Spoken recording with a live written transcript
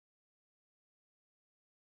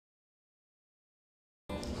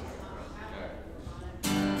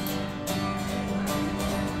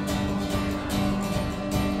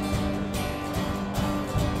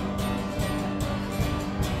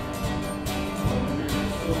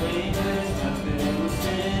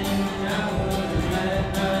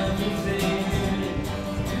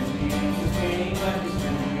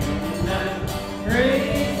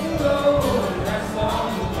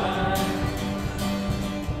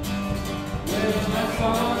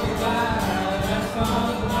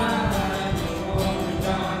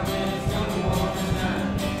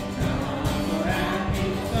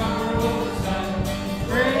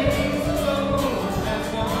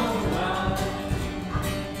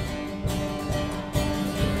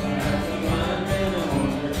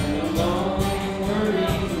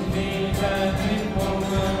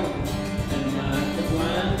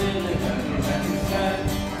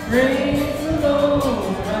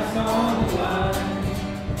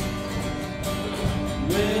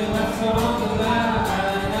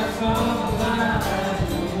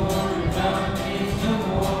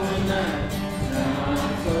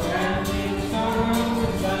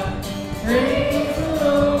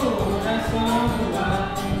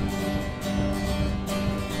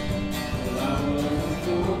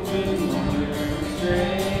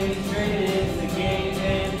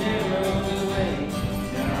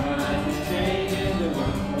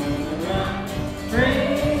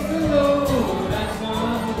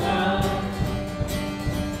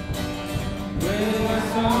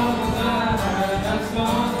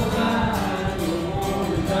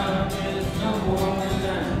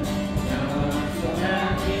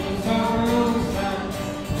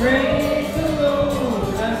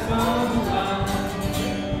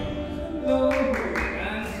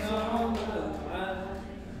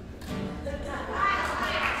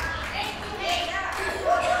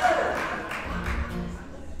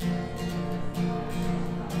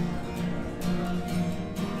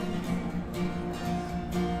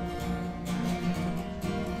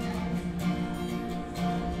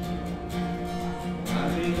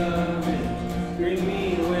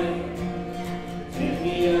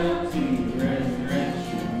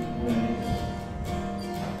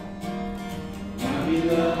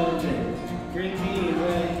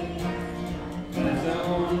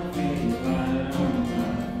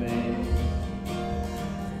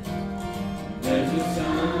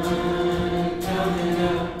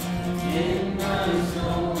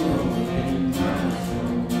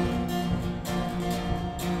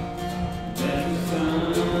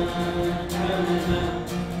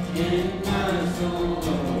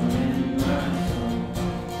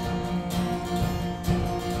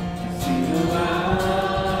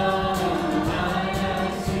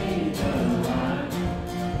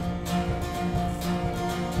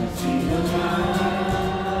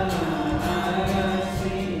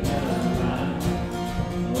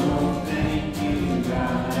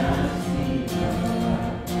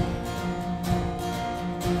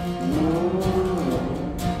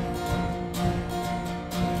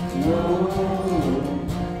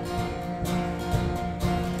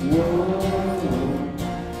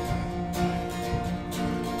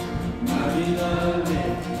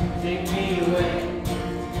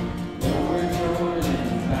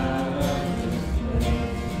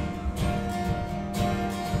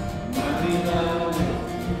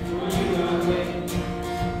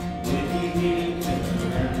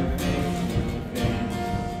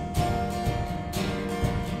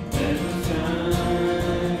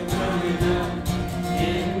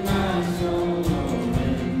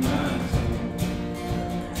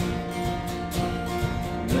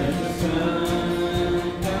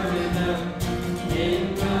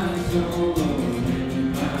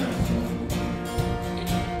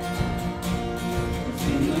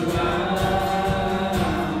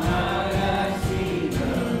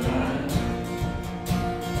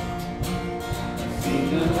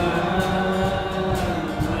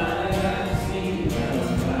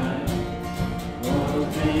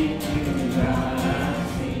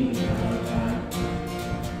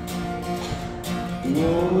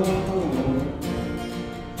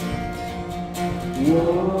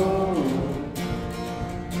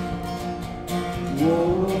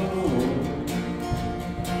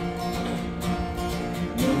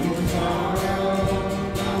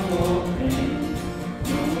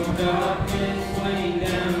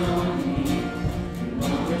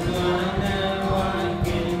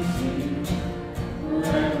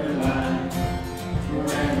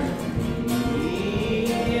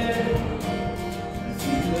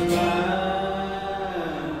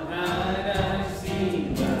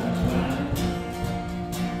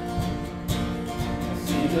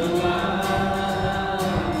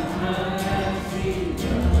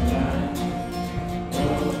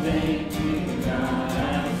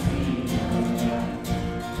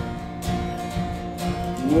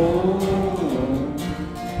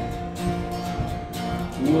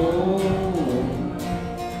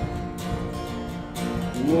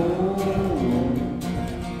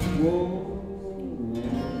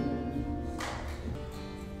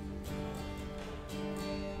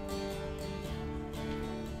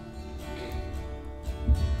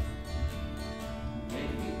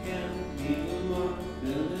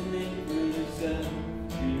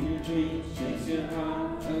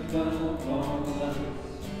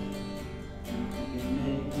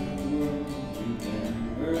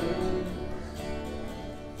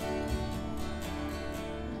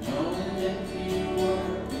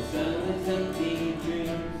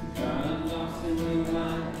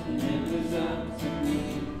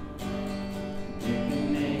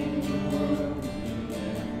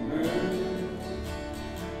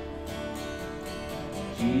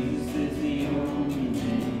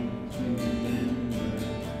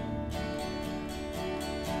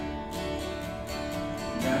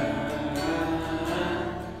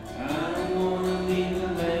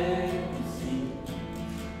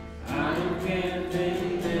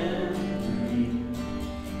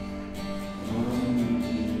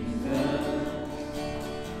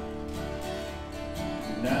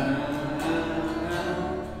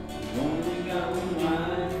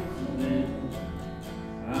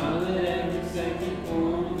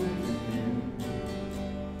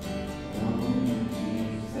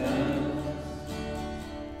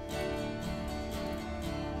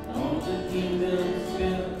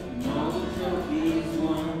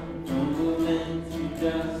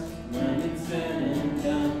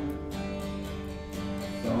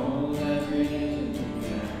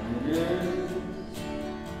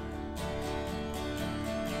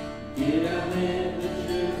Did I live the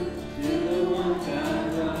truth to the ones I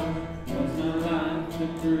love? Was my life the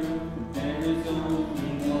proof that there is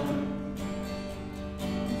only one?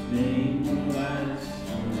 His name will last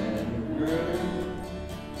forever.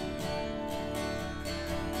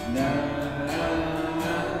 And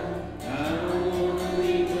I don't wanna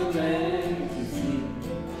leave a legacy.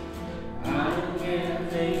 I don't care if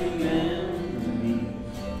they remember me.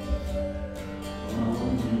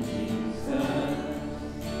 Only Jesus.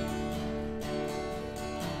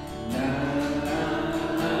 And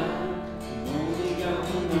I've only got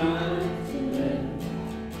one life to live.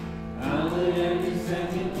 I'll let every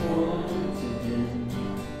second point to Him.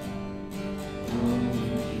 Only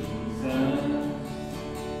Jesus.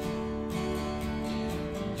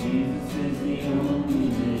 Jesus is the only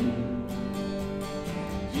name.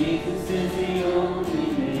 Jesus is the only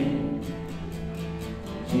name.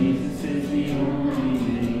 Jesus is the only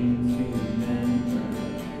name to remember.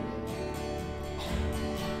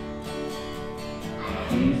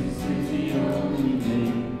 Jesus is the only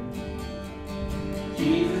name.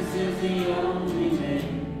 Jesus is the only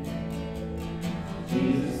name.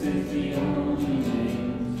 Jesus is the only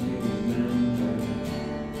name to remember.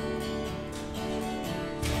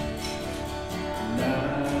 And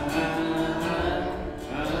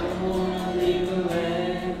I don't wanna leave a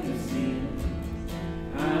legacy.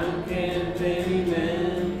 I don't care if they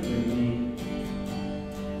remember me.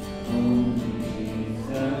 Only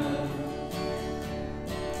Jesus.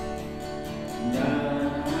 And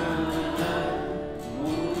I've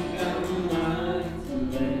only got one life to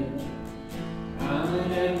live. I'll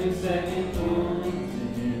let every second point to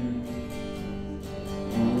Him.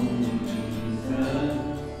 Only Jesus.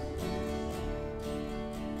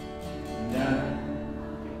 And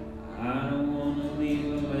I don't wanna leave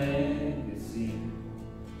a legacy.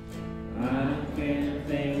 I don't care if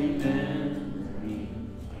they remember me.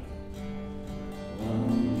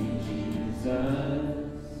 Only Jesus.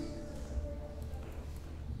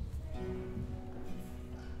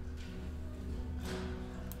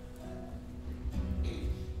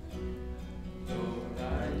 Lord, I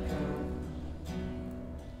come.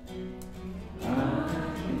 I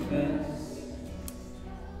confess,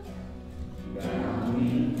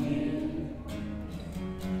 bowing here,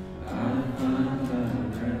 I find my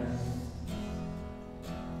rest.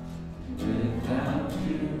 Without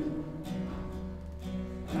You,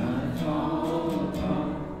 I fall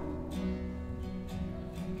apart.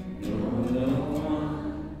 You're the one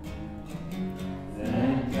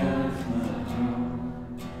that guides my heart.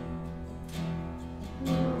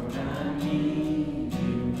 Lord, I need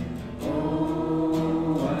You.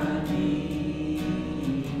 Oh, I need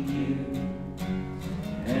You.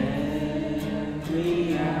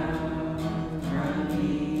 Every hour I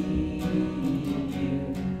need You.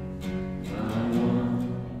 My one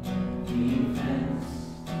defense,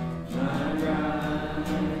 my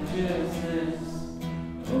righteousness.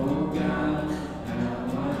 Oh God, how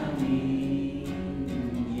I need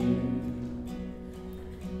You.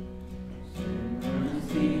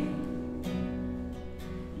 Mercy,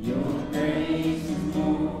 Your grace is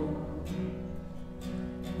more.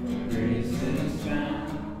 Your grace is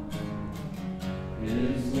found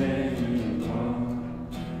is where You are.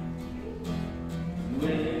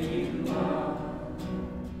 Where You are,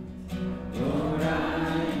 Lord, I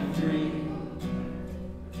am free.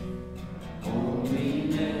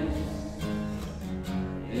 Holiness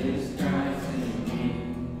is Christ in me.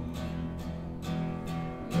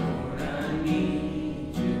 Lord, I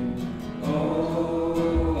need You.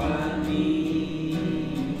 Oh, I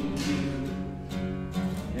need You.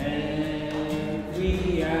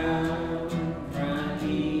 Every hour I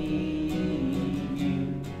need You.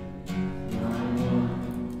 My one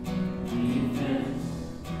defense,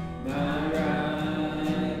 my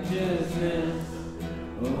righteousness.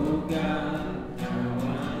 Oh God, how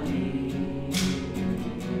I need You.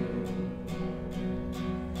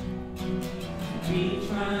 Teach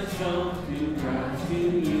my soul to rise to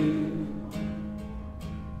You.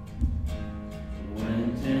 When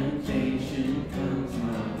temptation comes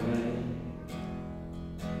my way,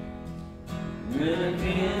 when I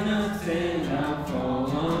cannot stand, I'll fall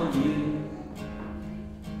on You.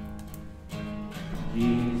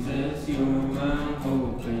 Jesus, You're my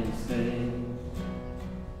hope and stay.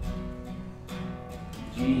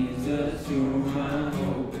 Jesus, You're my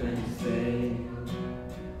hope and stay.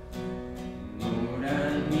 Lord, I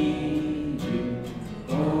need You.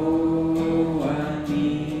 Oh,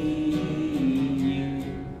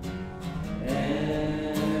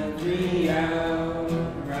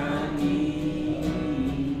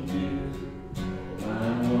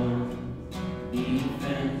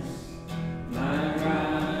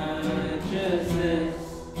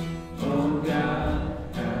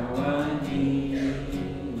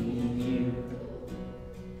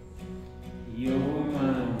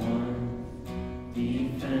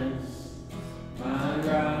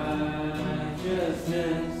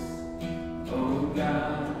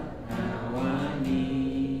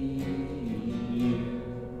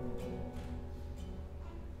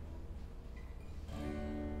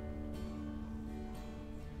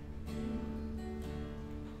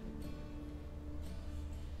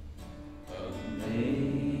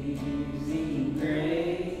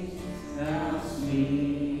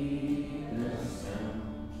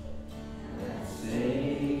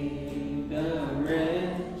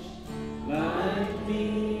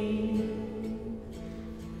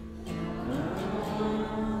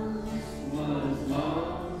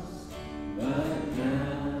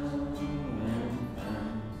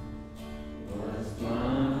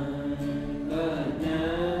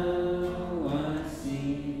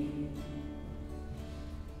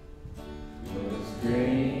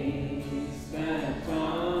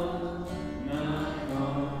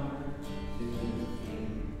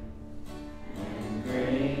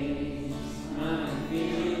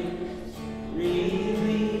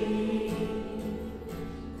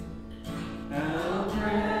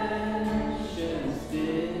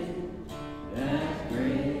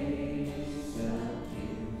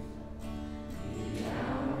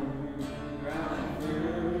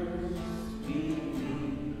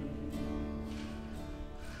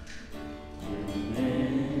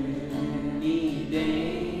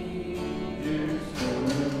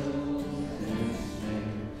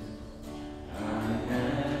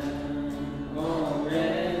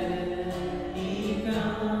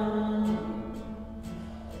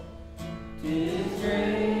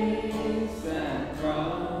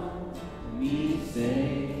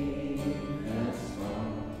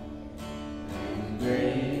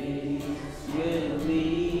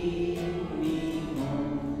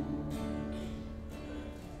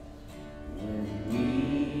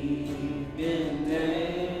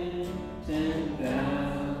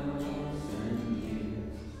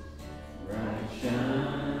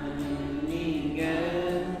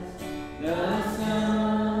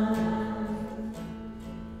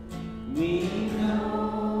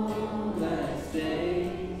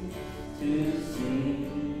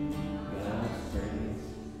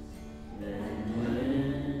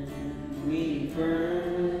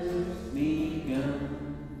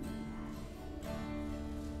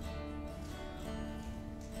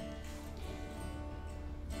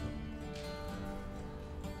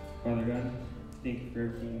 Father God, thank you for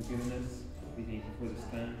everything you've given us. We thank you for this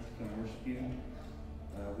time to come worship you.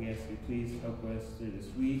 We ask you please help us through this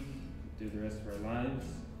week, through the rest of our lives,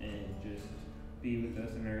 and just be with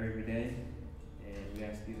us in our everyday. And we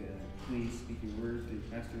ask you to please speak your word through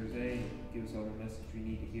Pastor Jose and give us all the message we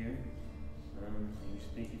need to hear. And we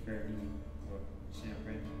just thank you for everything. Lord, Sam,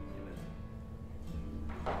 pray. Amen.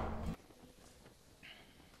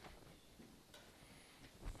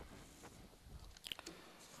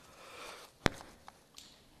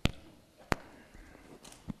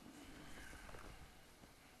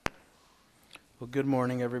 Well, good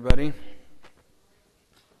morning, everybody.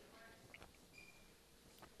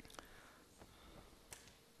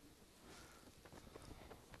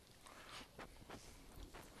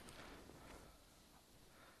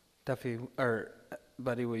 Duffy, or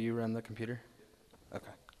Buddy, will you run the computer? Okay.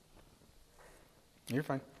 You're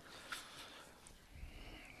fine.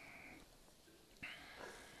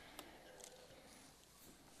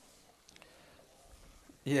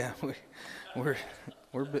 Yeah, we're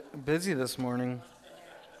busy this morning.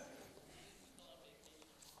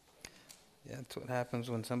 Yeah, that's what happens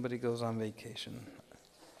when somebody goes on vacation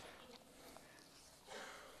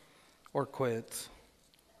or quits.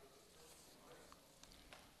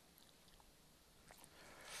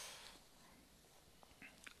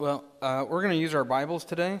 Well, we're going to use our Bibles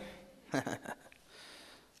today. That's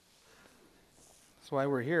why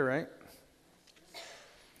we're here, right?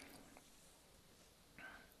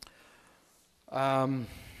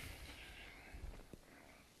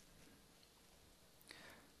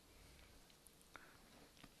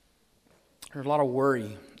 There's a lot of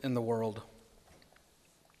worry in the world.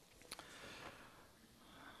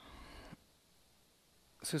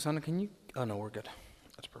 Susanna, can you? Oh, no, we're good.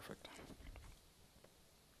 That's perfect.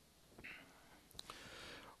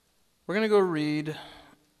 We're going to go read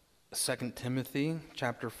 2 Timothy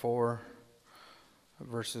chapter 4,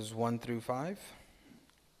 verses 1 through 5.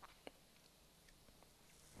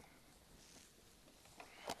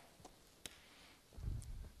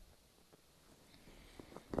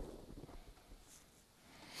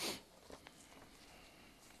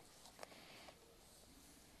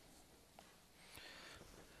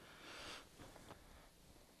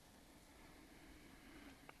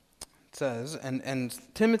 Says, and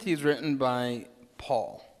Timothy is written by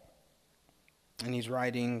Paul, and he's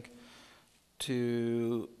writing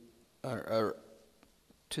to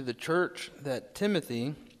the church that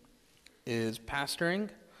Timothy is pastoring,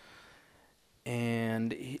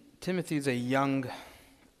 and Timothy's a young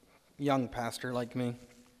pastor like me.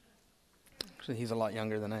 Actually, he's a lot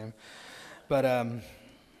younger than I am, but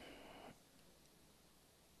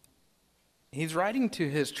he's writing to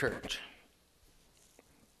his church.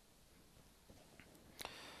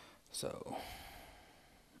 So,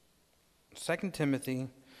 2 Timothy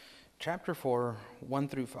chapter 4, 1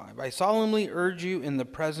 through 5. I solemnly urge you in the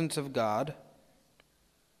presence of God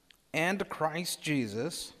and Christ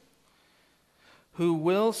Jesus, who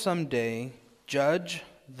will someday judge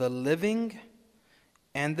the living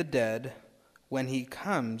and the dead when he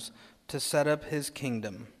comes to set up his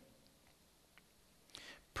kingdom.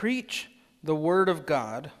 Preach the word of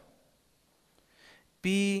God.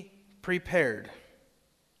 Be prepared,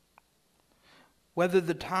 whether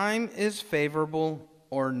the time is favorable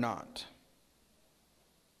or not.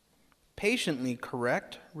 Patiently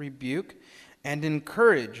correct, rebuke, and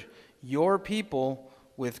encourage your people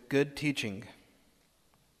with good teaching.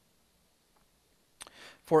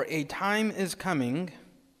 For a time is coming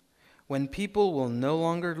when people will no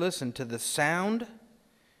longer listen to the sound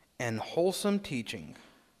and wholesome teaching.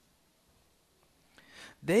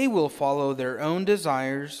 They will follow their own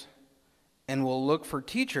desires and will look for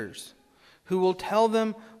teachers who will tell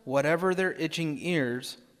them whatever their itching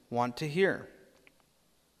ears want to hear.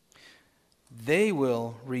 They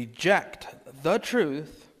will reject the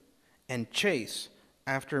truth and chase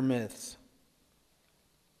after myths.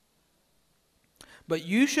 But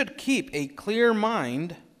you should keep a clear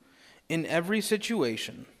mind in every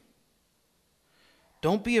situation.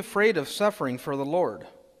 Don't be afraid of suffering for the Lord.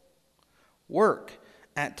 Work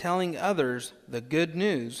at telling others the good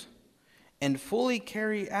news and fully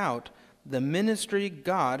carry out the ministry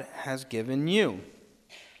God has given you.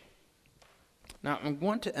 Now, I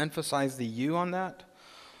want to emphasize the you on that.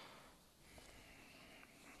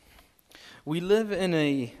 We live in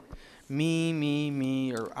a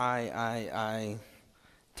me, or I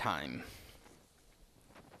time.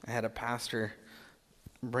 I had a pastor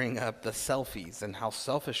bring up the selfies and how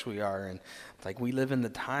selfish we are, and it's like we live in the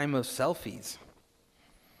time of selfies.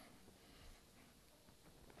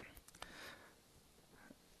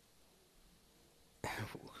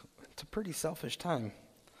 It's a pretty selfish time.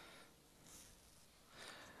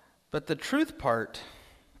 But the truth part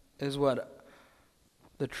is what?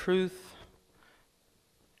 The truth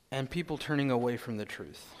and people turning away from the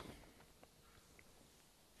truth.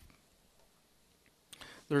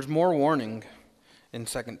 There's more warning in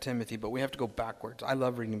 2 Timothy, but we have to go backwards. I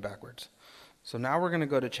love reading backwards. So now we're going to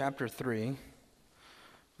go to chapter 3,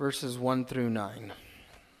 verses 1 through 9.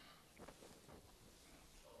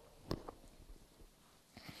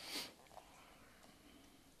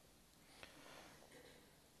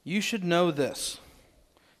 You should know this,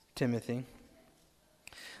 Timothy,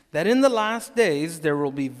 that in the last days there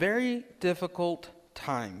will be very difficult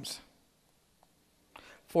times.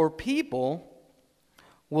 For people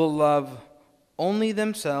will love only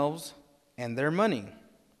themselves and their money.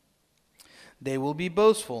 They will be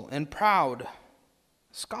boastful and proud,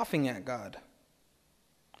 scoffing at God,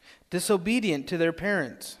 disobedient to their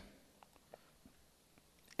parents,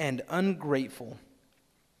 and ungrateful.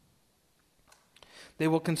 They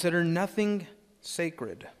will consider nothing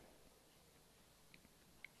sacred.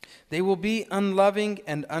 They will be unloving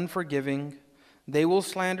and unforgiving. They will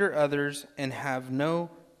slander others and have no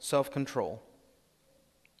self-control.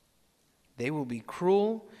 They will be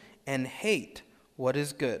cruel and hate what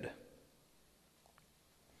is good.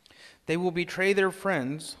 They will betray their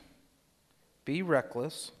friends, be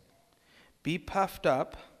reckless, be puffed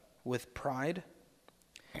up with pride,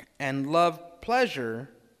 and love pleasure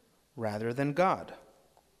rather than God.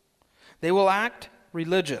 They will act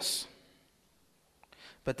religious,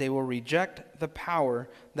 but they will reject the power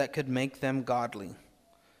that could make them godly.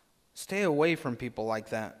 Stay away from people like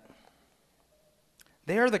that.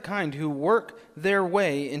 They are the kind who work their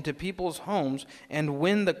way into people's homes and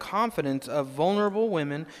win the confidence of vulnerable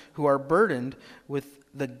women who are burdened with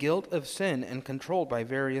the guilt of sin and controlled by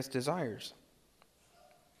various desires.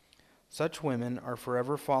 Such women are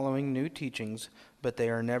forever following new teachings, but they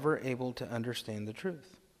are never able to understand the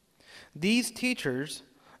truth. These teachers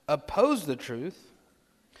oppose the truth,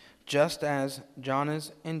 just as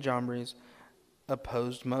Jannes and Jambres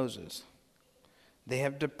opposed Moses. They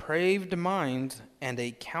have depraved minds and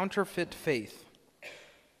a counterfeit faith.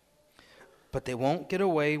 But they won't get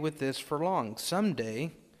away with this for long.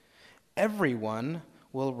 Someday, everyone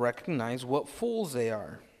will recognize what fools they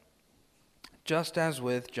are, just as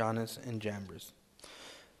with Jannes and Jambres.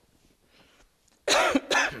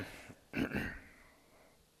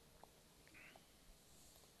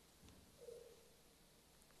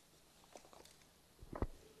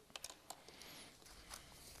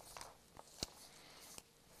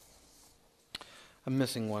 I'm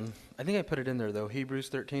missing one. I think I put it in there, though. Hebrews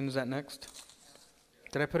 13, is that next?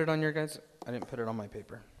 Did I put it on your guys? I didn't put it on my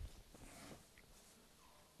paper.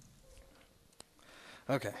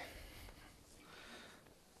 Okay.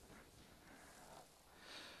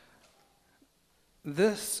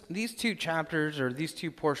 These two chapters, or these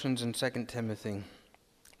two portions in 2 Timothy,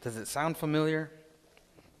 does it sound familiar?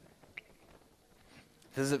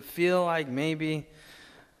 Does it feel like maybe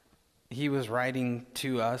he was writing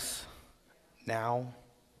to us now?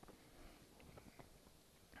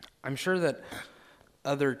 I'm sure that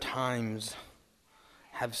other times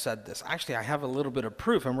have said this. Actually, I have a little bit of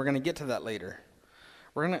proof, and we're going to get to that later.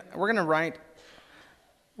 We're going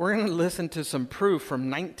to listen to some proof from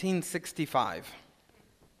 1965.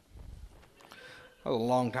 That was a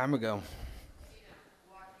long time ago.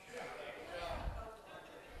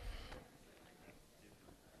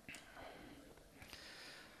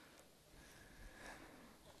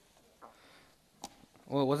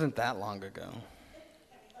 Well, it wasn't that long ago.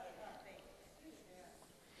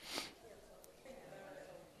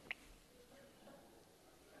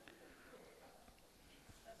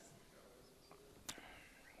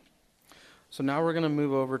 So now we're going to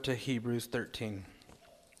move over to Hebrews 13.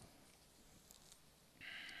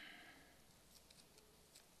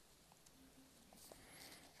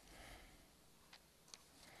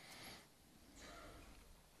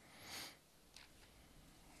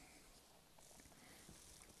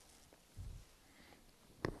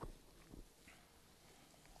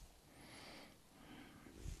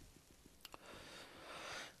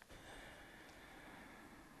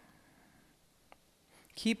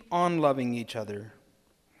 Keep on loving each other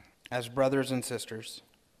as brothers and sisters.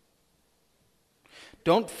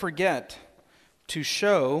 Don't forget to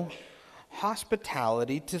show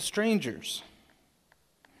hospitality to strangers.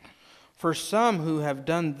 For some who have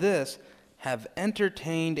done this have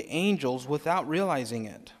entertained angels without realizing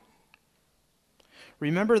it.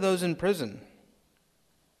 Remember those in prison,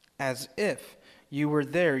 as if you were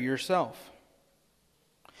there yourself.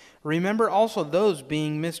 Remember also those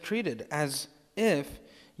being mistreated, as if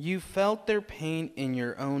you felt their pain in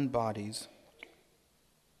your own bodies.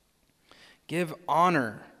 Give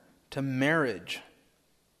honor to marriage.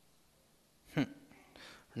 We're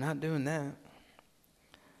not doing that.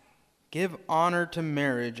 Give honor to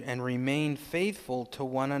marriage and remain faithful to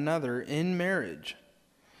one another in marriage.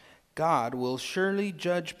 God will surely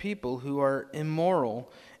judge people who are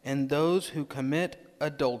immoral and those who commit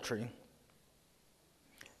adultery.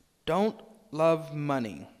 Don't love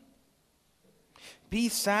money. Be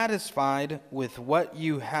satisfied with what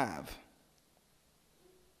you have.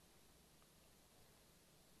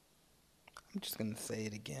 I'm just going to say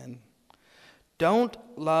it again. Don't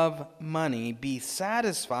love money. Be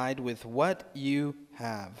satisfied with what you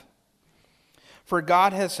have. For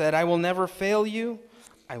God has said, I will never fail you.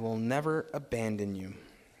 I will never abandon you.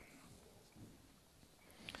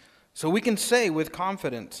 So we can say with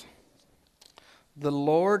confidence, the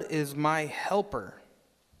Lord is my helper,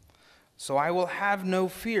 so I will have no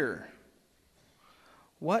fear.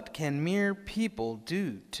 What can mere people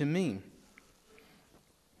do to me?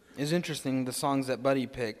 It's interesting, the songs that Buddy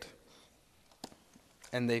picked,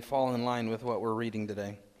 and they fall in line with what we're reading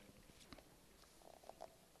today.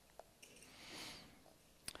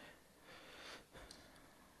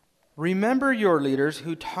 Remember your leaders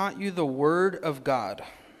who taught you the word of God.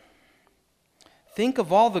 Think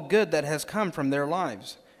of all the good that has come from their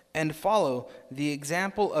lives and follow the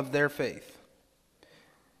example of their faith.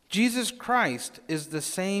 Jesus Christ is the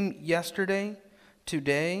same yesterday,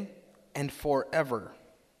 today, and forever.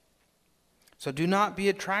 So do not be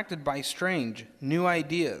attracted by strange, new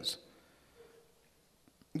ideas.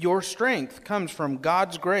 Your strength comes from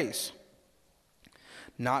God's grace,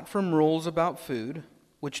 not from rules about food,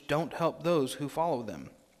 which don't help those who follow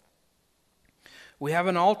them. We have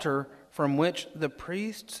an altar from which the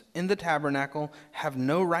priests in the tabernacle have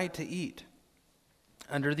no right to eat.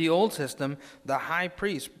 Under the old system, the high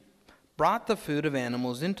priest brought the food of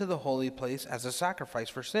animals into the holy place as a sacrifice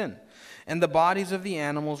for sin, and the bodies of the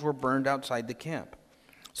animals were burned outside the camp.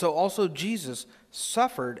 So also Jesus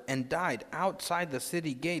suffered and died outside the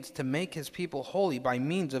city gates to make his people holy by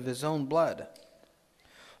means of his own blood.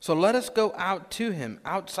 So let us go out to him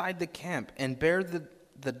outside the camp and bear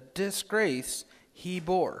the disgrace he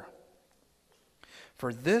bore.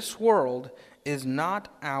 For this world is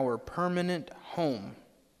not our permanent home.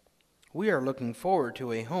 We are looking forward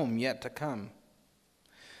to a home yet to come.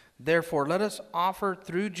 Therefore, let us offer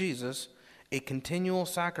through Jesus a continual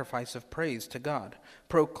sacrifice of praise to God,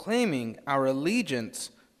 proclaiming our allegiance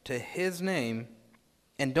to his name,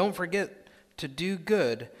 and don't forget to do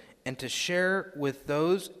good and to share with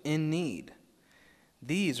those in need.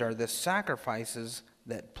 These are the sacrifices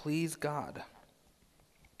that please God.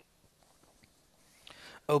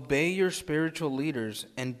 Obey your spiritual leaders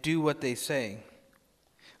and do what they say.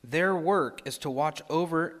 Their work is to watch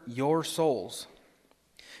over your souls,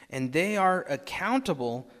 and they are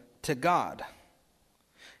accountable to God.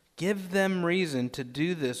 Give them reason to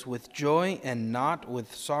do this with joy and not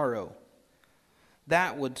with sorrow.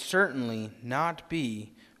 That would certainly not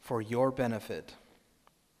be for your benefit.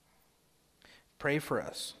 Pray for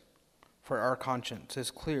us, for our conscience is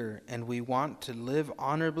clear, and we want to live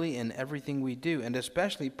honorably in everything we do, and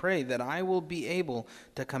especially pray that I will be able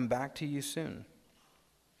to come back to you soon.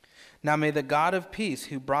 Now may the God of peace,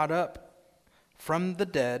 who brought up from the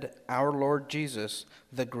dead our Lord Jesus,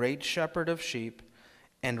 the great shepherd of sheep,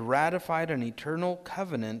 and ratified an eternal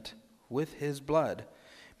covenant with his blood,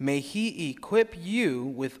 may he equip you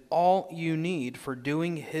with all you need for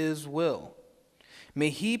doing his will. May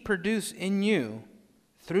he produce in you,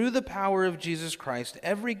 through the power of Jesus Christ,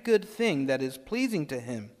 every good thing that is pleasing to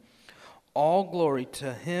him. All glory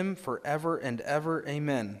to him forever and ever.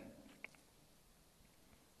 Amen.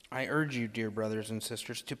 I urge you, dear brothers and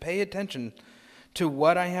sisters, to pay attention to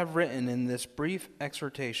what I have written in this brief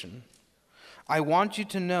exhortation. I want you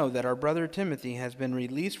to know that our brother Timothy has been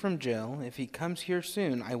released from jail. If he comes here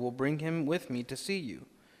soon, I will bring him with me to see you.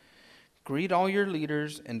 Greet all your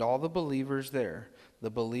leaders and all the believers there. The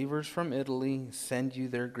believers from Italy send you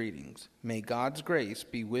their greetings. May God's grace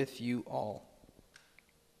be with you all.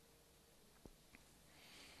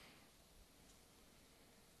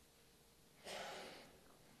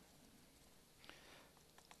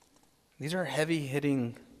 These are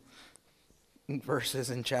heavy-hitting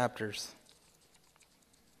verses and chapters.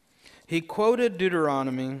 He quoted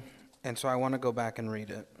Deuteronomy, and so I want to go back and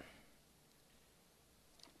read it.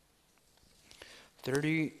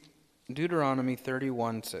 Deuteronomy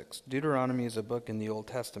 31:6. Deuteronomy is a book in the Old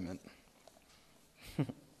Testament.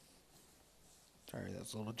 Sorry,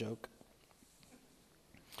 that's a little joke.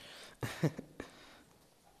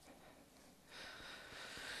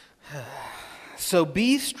 So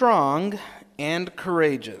be strong and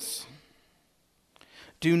courageous.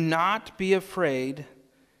 Do not be afraid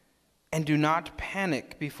and do not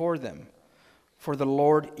panic before them. For the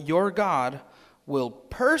Lord your God will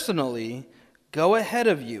personally go ahead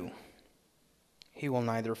of you. He will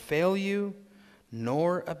neither fail you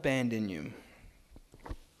nor abandon you.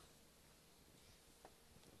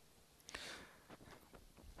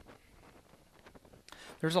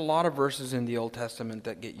 There's a lot of verses in the Old Testament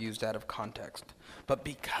that get used out of context. But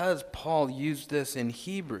because Paul used this in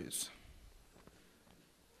Hebrews,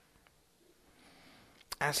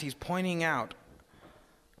 as he's pointing out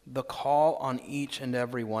the call on each and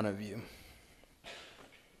every one of you.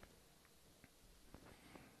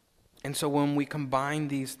 And so when we combine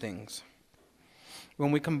these things,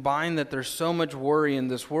 when we combine that there's so much worry in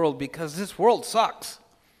this world because this world sucks.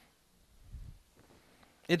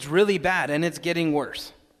 It's really bad and it's getting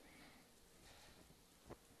worse.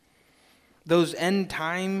 Those end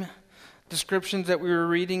time descriptions that we were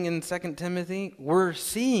reading in 2 Timothy, we're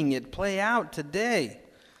seeing it play out today.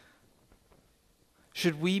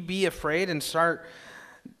 Should we be afraid and start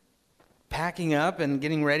packing up and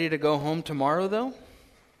getting ready to go home tomorrow, though?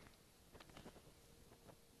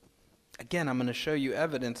 Again, I'm going to show you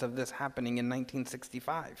evidence of this happening in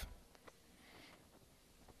 1965.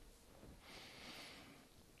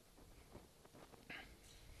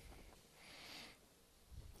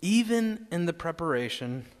 Even in the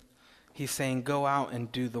preparation, he's saying, go out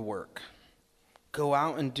and do the work. Go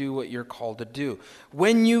out and do what you're called to do.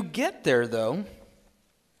 When you get there, though,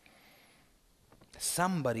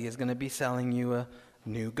 somebody is going to be selling you a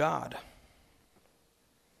new God.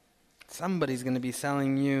 Somebody's going to be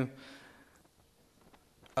selling you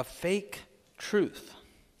a fake truth.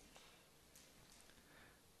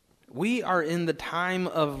 We are in the time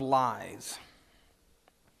of lies.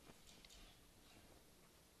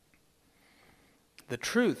 The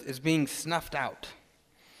truth is being snuffed out.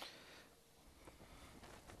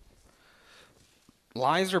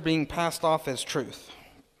 Lies are being passed off as truth.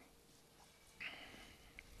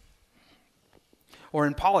 Or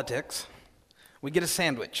in politics, we get a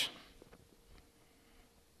sandwich.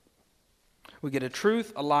 We get a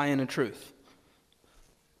truth, a lie, and a truth.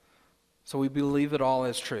 So we believe it all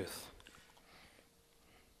as truth.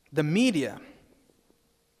 The media,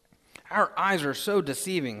 our eyes are so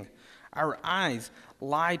deceiving. Our eyes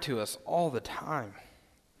lie to us all the time.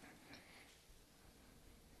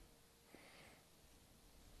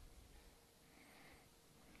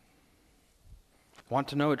 Want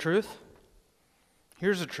to know a truth?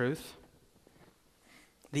 Here's a truth.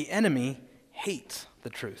 The enemy hates the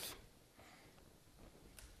truth.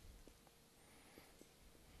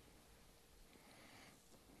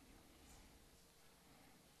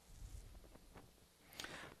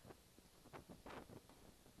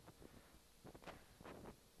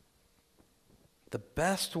 The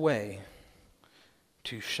best way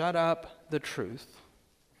to shut up the truth,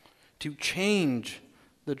 to change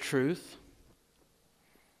the truth,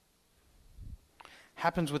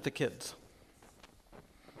 happens with the kids.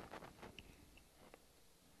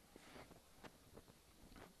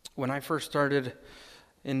 When I first started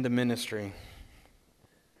in the ministry,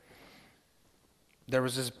 there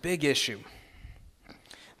was this big issue.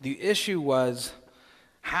 The issue was,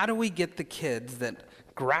 how do we get the kids that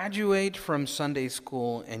graduate from Sunday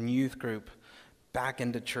school and youth group back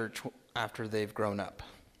into church after they've grown up?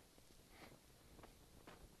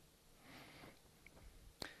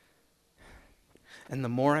 And the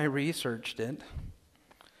more I researched it,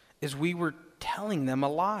 is we were telling them a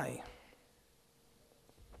lie.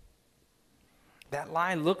 That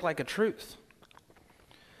lie looked like a truth.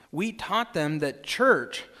 We taught them that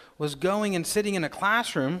church was going and sitting in a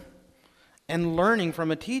classroom and learning from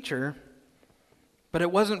a teacher, but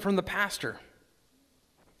it wasn't from the pastor.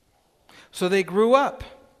 So they grew up.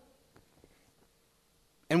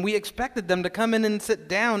 And we expected them to come in and sit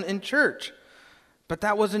down in church. But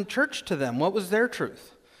that wasn't church to them. What was their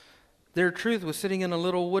truth? Their truth was sitting in a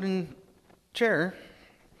little wooden chair.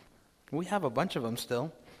 We have a bunch of them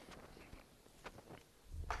still.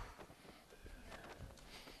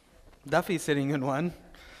 Duffy's sitting in one.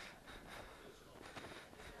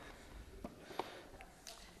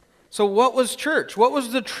 So what was church? What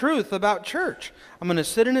was the truth about church? I'm going to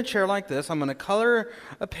sit in a chair like this. I'm going to color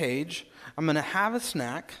a page. I'm going to have a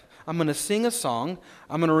snack. I'm going to sing a song.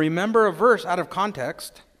 I'm going to remember a verse out of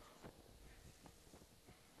context.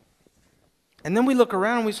 And then we look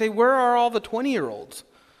around and we say, where are all the 20-year-olds?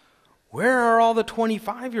 Where are all the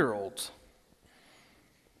 25-year-olds?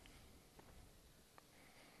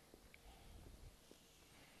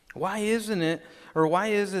 Why is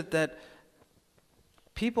it that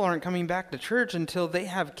people aren't coming back to church until they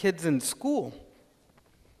have kids in school?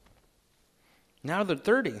 Now they're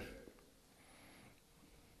 30.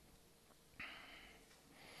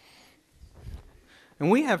 And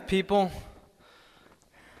we have people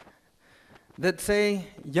that say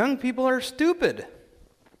young people are stupid.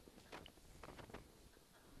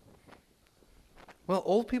 Well,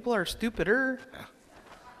 old people are stupider.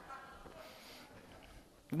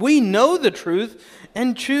 We know the truth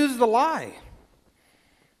and choose the lie.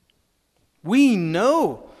 We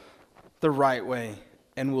know the right way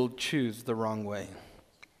and will choose the wrong way.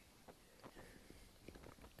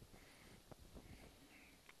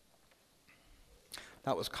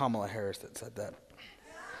 That was Kamala Harris that said that.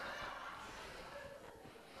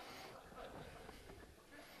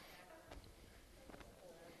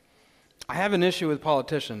 I have an issue with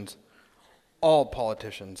politicians. All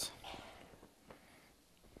politicians.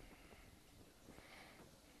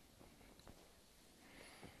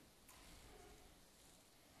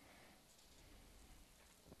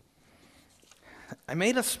 I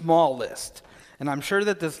made a small list, and I'm sure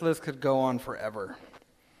that this list could go on forever,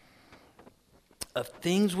 of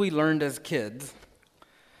things we learned as kids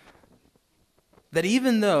that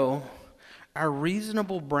even though our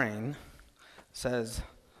reasonable brain says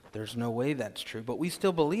there's no way that's true, but we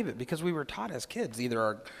still believe it because we were taught as kids.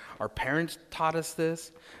 Either our parents taught us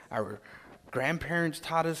this, our grandparents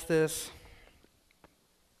taught us this.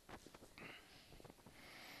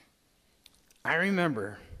 I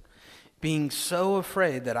remember being so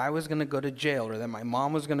afraid that I was going to go to jail or that my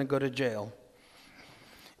mom was going to go to jail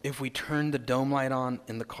if we turned the dome light on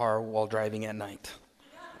in the car while driving at night.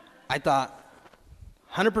 I thought,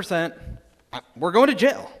 100%, we're going to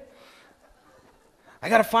jail. I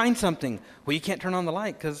got to find something. Well, you can't turn on the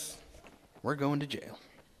light because we're going to jail.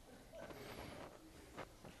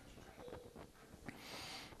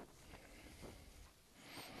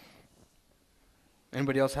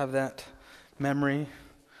 Anybody else have that memory?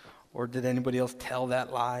 Or did anybody else tell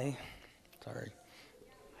that lie? Sorry.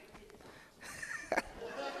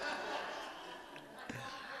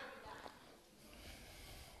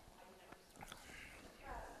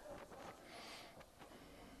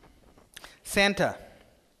 Santa,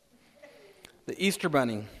 the Easter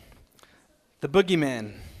Bunny, the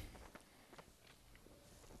Boogeyman.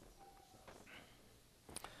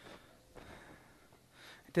 I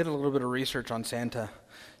did a little bit of research on Santa.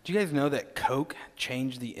 Do you guys know that Coke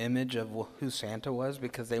changed the image of who Santa was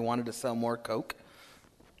because they wanted to sell more Coke?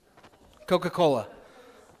 Coca-Cola.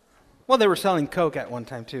 Well, they were selling Coke at one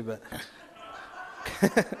time too, but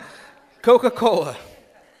Coca-Cola.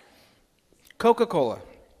 Coca-Cola.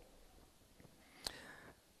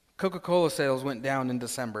 Coca-Cola sales went down in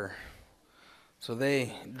December, so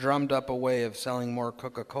they drummed up a way of selling more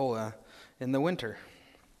Coca-Cola in the winter.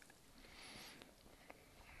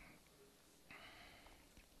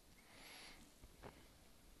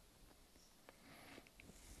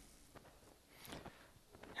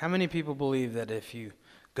 How many people believe that if you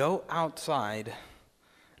go outside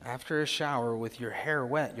after a shower with your hair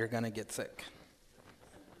wet, you're going to get sick?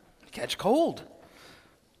 Catch cold.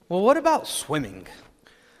 Well, what about swimming?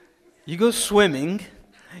 You go swimming,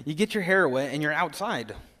 you get your hair wet, and you're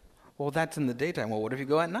outside. Well, that's in the daytime. Well, what if you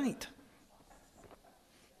go at night?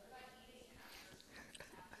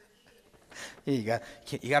 You got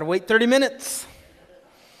to wait 30 minutes.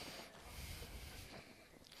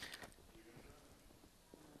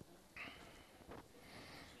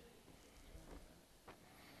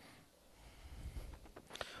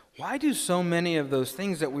 Why do so many of those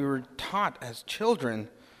things that we were taught as children,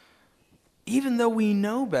 even though we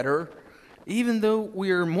know better, even though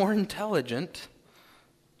we are more intelligent,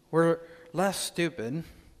 we're less stupid,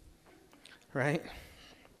 right?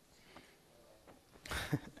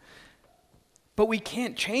 But we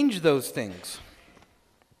can't change those things.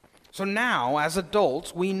 So now, as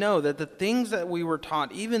adults, we know that the things that we were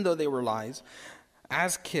taught, even though they were lies,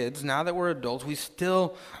 as kids, now that we're adults, we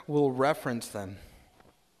still will reference them.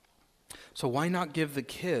 So why not give the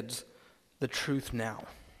kids the truth now?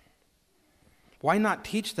 Why not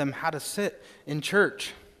teach them how to sit in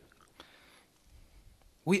church?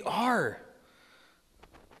 We are.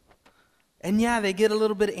 And yeah, they get a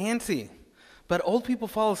little bit antsy, but old people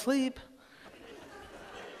fall asleep.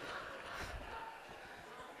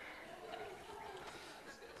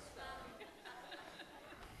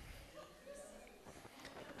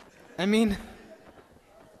 I mean,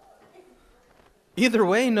 either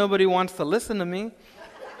way, nobody wants to listen to me.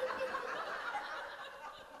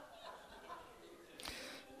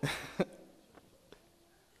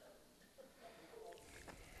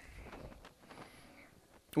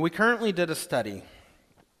 We currently did a study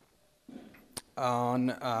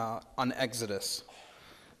on Exodus.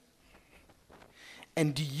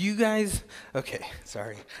 And do you guys, okay,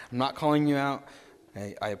 sorry, I'm not calling you out.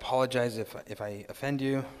 I apologize if I offend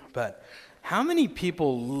you, but How many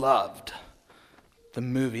people loved the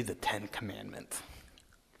movie The Ten Commandments?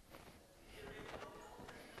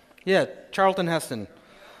 Yeah, Charlton Heston.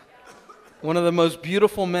 One of the most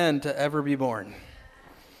beautiful men to ever be born.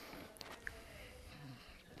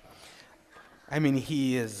 I mean,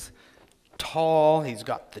 he is tall, he's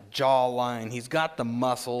got the jawline, he's got the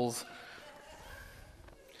muscles.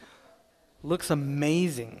 Looks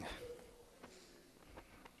amazing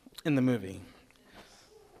in the movie.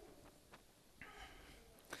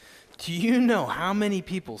 Do you know how many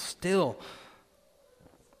people still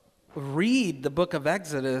read the book of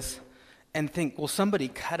Exodus and think, well, somebody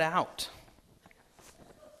cut out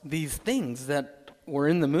these things that were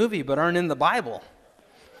in the movie but aren't in the Bible?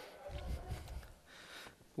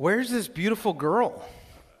 Where's this beautiful girl?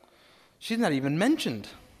 She's not even mentioned.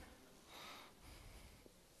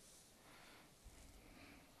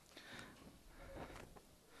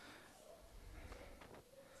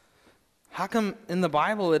 How come in the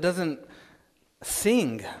Bible it doesn't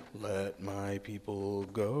sing, "Let my people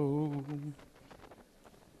go"?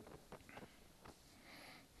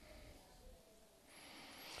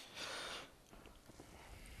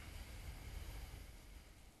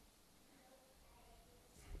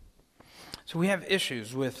 So we have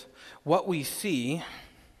issues with what we see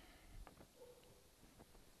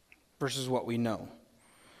versus what we know.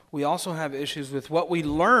 We also have issues with what we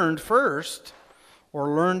learned first or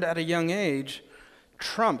learned at a young age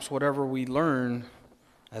trumps whatever we learn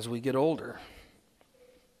as we get older.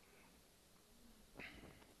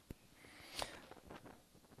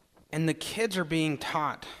 And the kids are being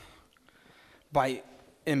taught by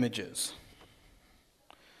images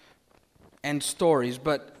and stories,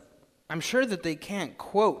 but I'm sure that they can't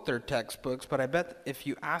quote their textbooks, but I bet if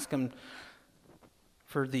you ask them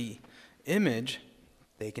for the image,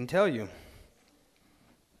 they can tell you.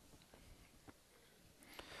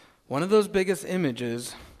 One of those biggest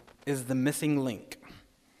images is the missing link.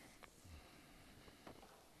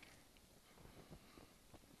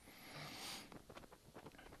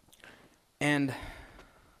 And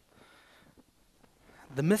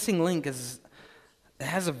the missing link it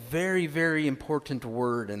has a very, very important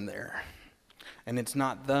word in there. And it's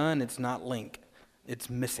not the and it's not link. It's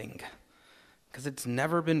missing. Because it's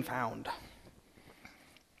never been found.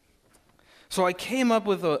 So I came up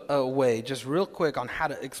with a way, just real quick, on how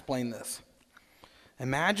to explain this.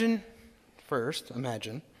 Imagine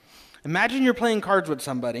you're playing cards with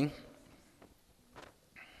somebody.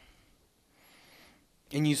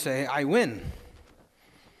 And you say, "I win."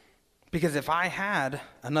 Because if I had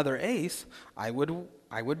another ace, I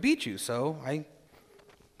would beat you, so I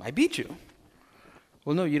beat you.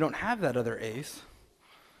 Well, no, you don't have that other ace,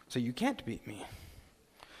 so you can't beat me.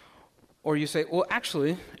 Or you say, well,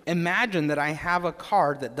 actually, imagine that I have a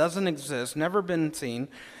card that doesn't exist, never been seen,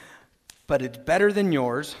 but it's better than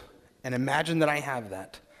yours, and imagine that I have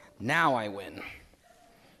that. Now I win.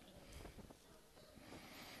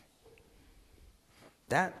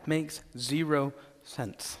 That makes zero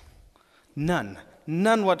sense. None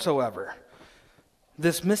whatsoever.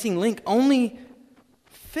 This missing link only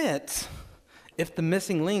fits if the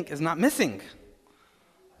missing link is not missing.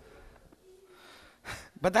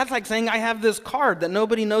 But that's like saying I have this card that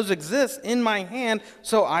nobody knows exists in my hand,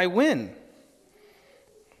 so I win.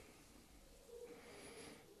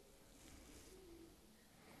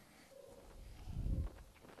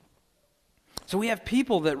 So we have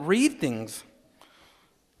people that read things,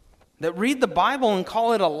 that read the Bible and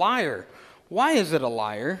call it a liar. Why is it a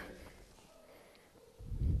liar?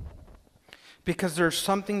 Because there's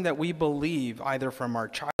something that we believe either from our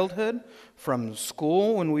childhood, from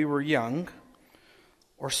school when we were young,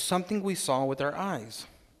 or something we saw with our eyes.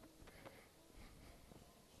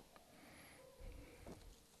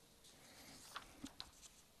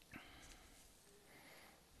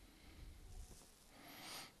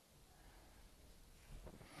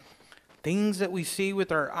 Things that we see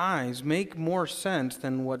with our eyes make more sense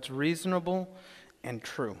than what's reasonable and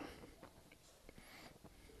true.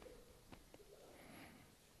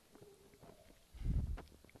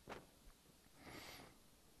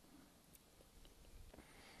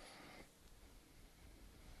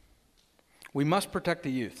 We must protect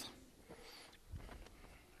the youth.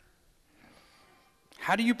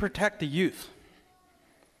 How do you protect the youth?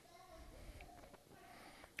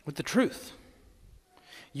 With the truth.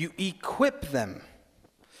 You equip them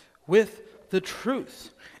with the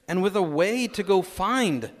truth and with a way to go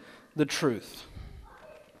find the truth.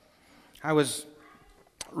 I was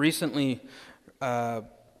recently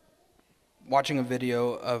watching a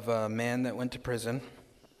video of a man that went to prison,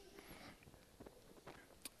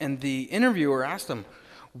 and the interviewer asked him,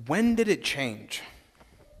 "When did it change?"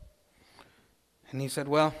 And he said,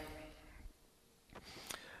 well,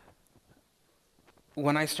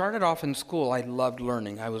 when I started off in school, I loved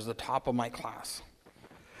learning. I was the top of my class.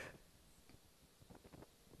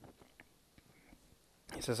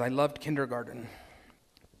 He says, I loved kindergarten,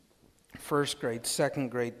 first grade, second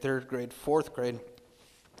grade, third grade, fourth grade,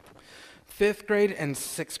 fifth grade, and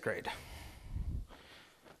sixth grade.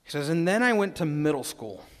 He says, and then I went to middle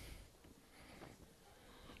school.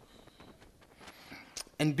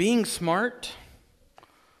 And being smart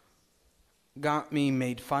got me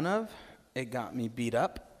made fun of. It got me beat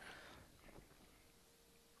up.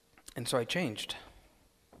 And so I changed.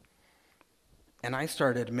 And I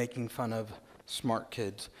started making fun of smart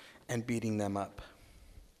kids and beating them up.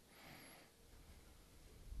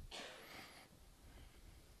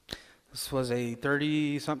 This was a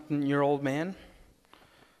 30-something-year-old man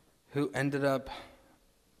who ended up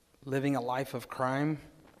living a life of crime,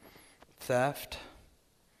 theft,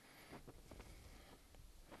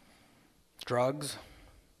 drugs.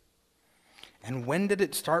 And when did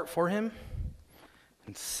it start for him?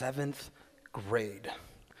 In 7th grade.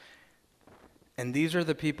 And these are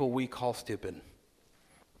the people we call stupid.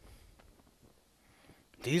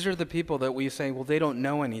 These are the people that we say, well, they don't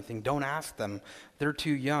know anything. Don't ask them. They're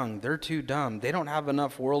too young. They're too dumb. They don't have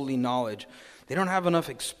enough worldly knowledge. They don't have enough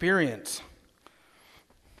experience.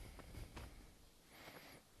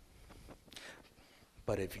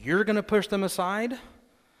 But if you're going to push them aside,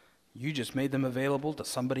 you just made them available to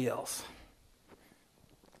somebody else.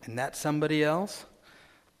 And that somebody else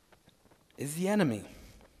is the enemy.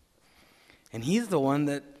 And he's the one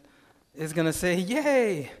that is going to say,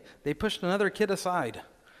 yay, they pushed another kid aside.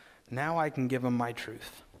 Now I can give them my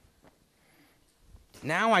truth.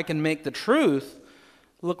 Now I can make the truth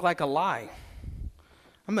look like a lie.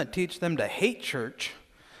 I'm going to teach them to hate church.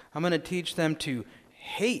 I'm going to teach them to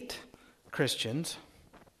hate Christians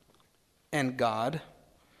and God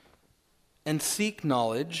and seek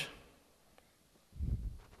knowledge.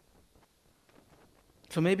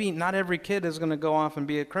 So maybe not every kid is going to go off and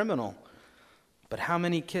be a criminal. But how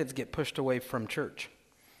many kids get pushed away from church?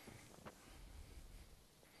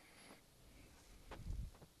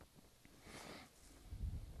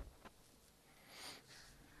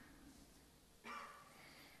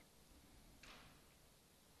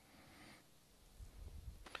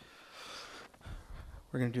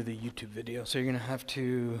 We're going to do the YouTube video, so you're going to have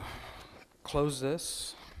to close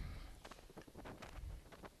this.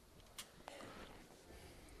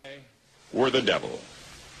 Were the devil.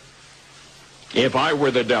 If I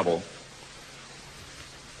were the devil,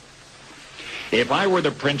 if I were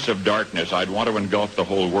the prince of darkness, I'd want to engulf the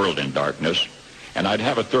whole world in darkness, and I'd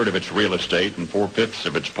have 1/3 of its real estate and 4/5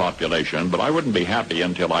 of its population, but I wouldn't be happy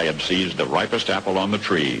until I had seized the ripest apple on the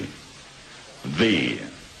tree, thee.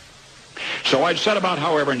 So I'd set about,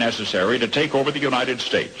 however necessary, to take over the United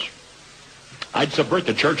States. I'd subvert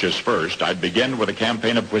the churches first. I'd begin with a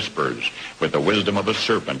campaign of whispers. With the wisdom of a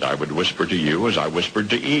serpent, I would whisper to you as I whispered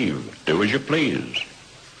to Eve, do as you please.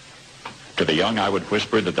 To the young, I would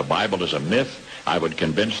whisper that the Bible is a myth. I would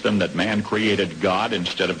convince them that man created God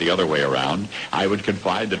instead of the other way around. I would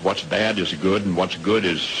confide that what's bad is good and what's good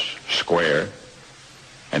is square.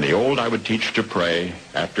 And the old I would teach to pray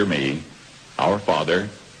after me, Our Father,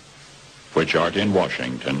 which art in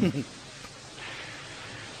Washington.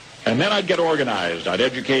 And then I'd get organized. I'd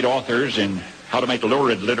educate authors in how to make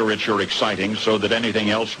lurid literature exciting so that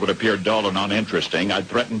anything else would appear dull and uninteresting. I'd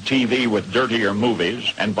threaten TV with dirtier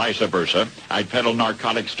movies and vice versa. I'd peddle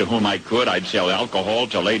narcotics to whom I could. I'd sell alcohol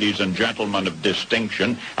to ladies and gentlemen of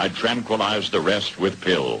distinction. I'd tranquilize the rest with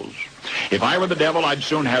pills. If I were the devil, I'd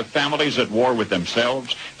soon have families at war with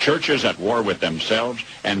themselves, churches at war with themselves,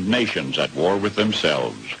 and nations at war with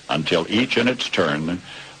themselves, until each in its turn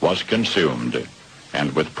was consumed.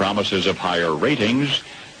 And with promises of higher ratings,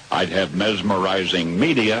 I'd have mesmerizing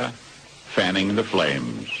media fanning the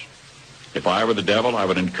flames. If I were the devil, I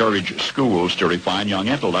would encourage schools to refine young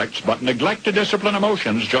intellects, but neglect to discipline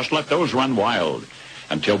emotions. Just let those run wild.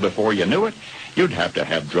 Until before you knew it, you'd have to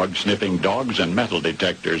have drug-sniffing dogs and metal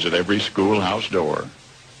detectors at every schoolhouse door.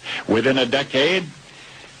 Within a decade,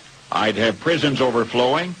 I'd have prisons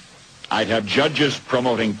overflowing. I'd have judges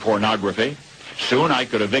promoting pornography. Soon I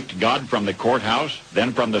could evict God from the courthouse,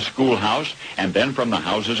 then from the schoolhouse, and then from the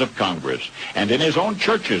houses of Congress. And in his own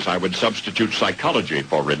churches, I would substitute psychology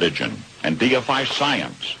for religion and deify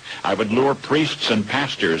science. I would lure priests and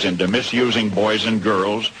pastors into misusing boys and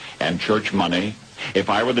girls and church money. If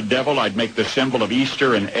I were the devil, I'd make the symbol of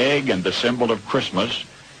Easter an egg and the symbol of Christmas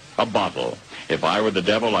a bottle. If I were the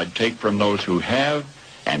devil, I'd take from those who have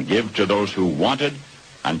and give to those who wanted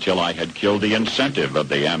until I had killed the incentive of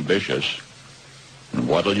the ambitious. And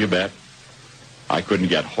what'll you bet? I couldn't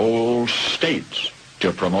get whole states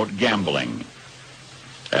to promote gambling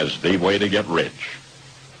as the way to get rich.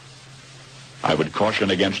 I would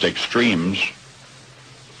caution against extremes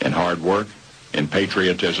in hard work, in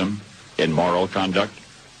patriotism, in moral conduct.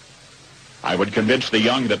 I would convince the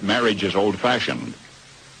young that marriage is old-fashioned,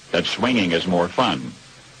 that swinging is more fun,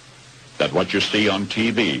 that what you see on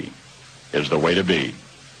TV is the way to be.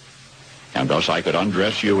 And thus I could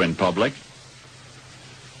undress you in public,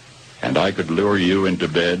 and I could lure you into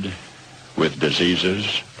bed with diseases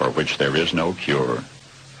for which there is no cure.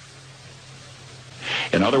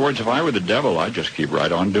 In other words, if I were the devil, I'd just keep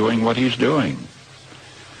right on doing what he's doing.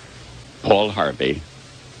 Paul Harvey.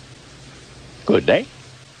 Good day.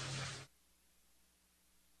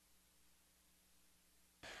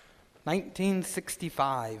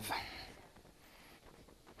 $1965.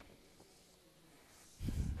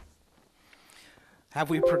 Have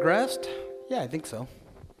we progressed? Yeah, I think so.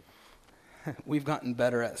 We've gotten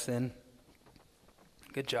better at sin.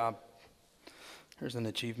 Good job. Here's an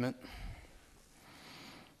achievement.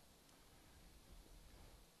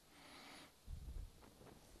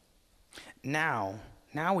 Now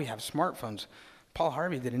we have smartphones. Paul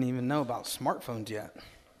Harvey didn't even know about smartphones yet.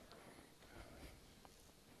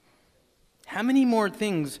 How many more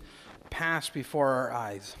things pass before our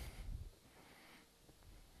eyes?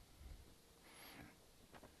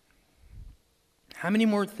 How many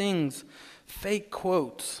more things, fake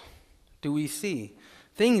quotes, do we see?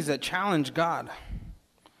 Things that challenge God.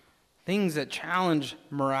 Things that challenge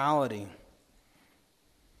morality.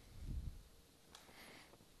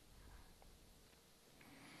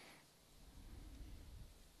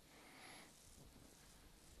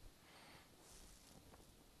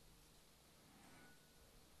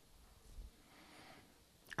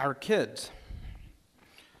 Our kids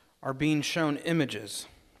are being shown images,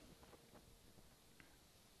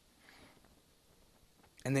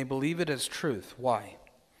 and they believe it as truth. Why?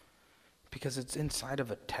 Because it's inside of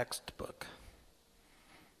a textbook.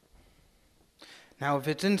 Now, if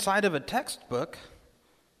it's inside of a textbook,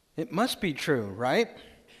 it must be true, right?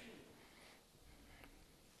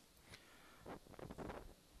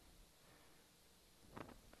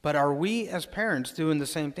 But are we as parents doing the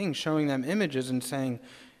same thing, showing them images and saying,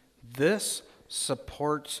 this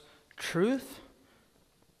supports truth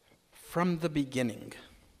from the beginning?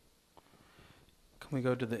 Can we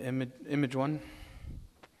go to the image one?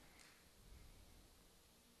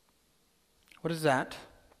 What is that?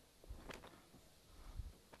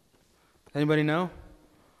 Anybody know?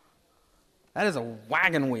 That is a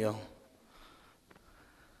wagon wheel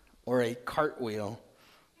or a cartwheel.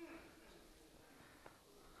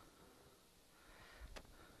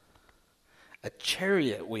 A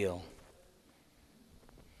chariot wheel.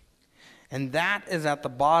 And that is at the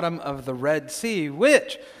bottom of the Red Sea,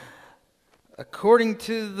 which, according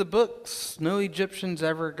to the books, no Egyptians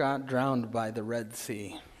ever got drowned by the Red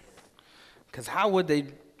Sea. Because how would they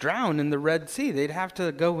drown in the Red Sea? They'd have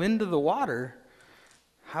to go into the water.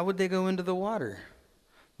 How would they go into the water?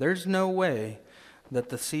 There's no way that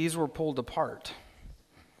the seas were pulled apart.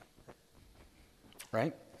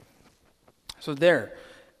 Right? So there,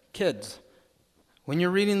 kids, when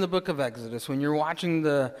you're reading the book of Exodus, when you're watching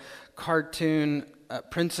the cartoon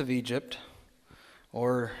Prince of Egypt,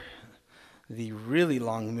 or the really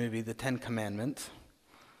long movie, The Ten Commandments,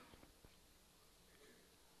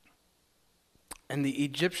 and the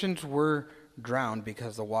Egyptians were drowned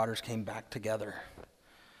because the waters came back together.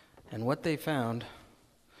 And what they found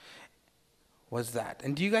was that.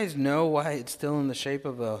 And do you guys know why it's still in the shape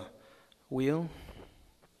of a wheel?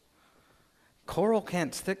 Coral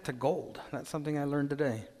can't stick to gold. That's something I learned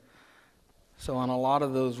today. So on a lot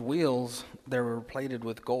of those wheels, they were plated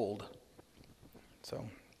with gold. So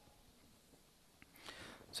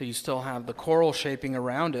you still have the coral shaping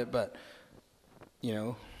around it, but, you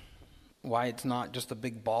know, why it's not just a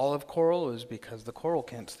big ball of coral is because the coral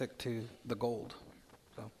can't stick to the gold.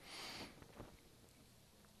 So,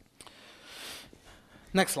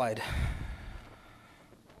 next slide.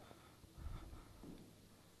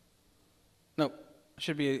 Nope,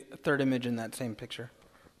 should be a third image in that same picture.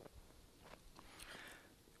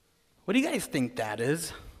 What do you guys think that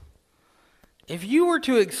is? If you were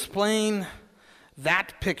to explain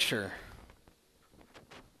that picture,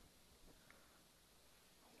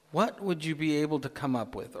 what would you be able to come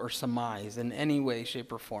up with or surmise in any way,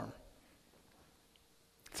 shape, or form?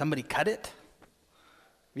 Somebody cut it?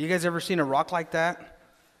 Have you guys ever seen a rock like that?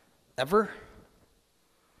 Ever?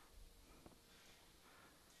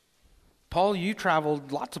 Paul, you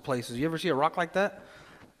traveled lots of places. You ever see a rock like that?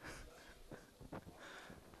 A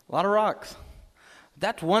lot of rocks.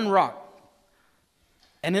 That's one rock.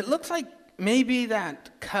 And it looks like maybe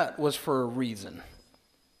that cut was for a reason.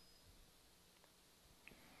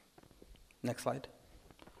 Next slide.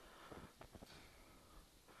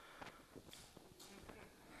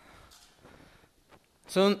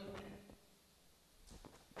 So,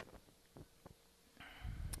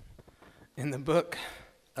 in the book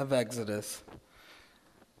of Exodus,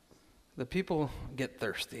 the people get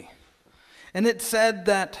thirsty. And it said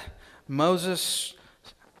that Moses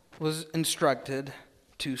was instructed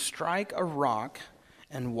to strike a rock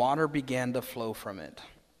and water began to flow from it.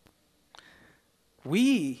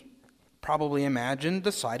 We probably imagined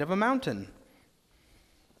the side of a mountain.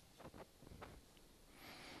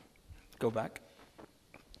 Go back.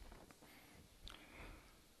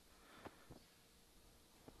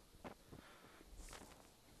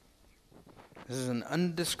 This is an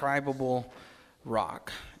undescribable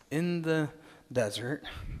rock in the desert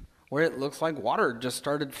where it looks like water just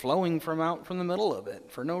started flowing from out from the middle of it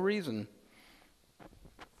for no reason.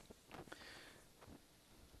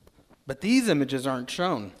 But these images aren't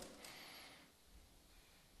shown.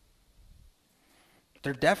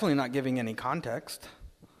 They're definitely not giving any context.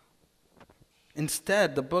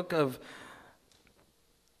 Instead, the book of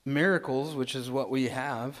miracles, which is what we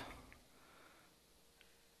have,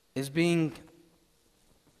 is being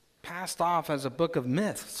passed off as a book of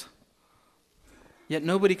myths. Yet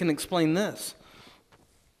nobody can explain this.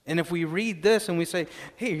 And if we read this and we say,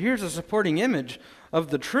 hey, here's a supporting image of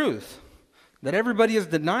the truth that everybody is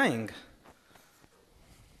denying.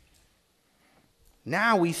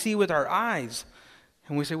 Now we see with our eyes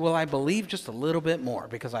and we say, well, I believe just a little bit more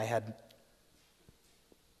because I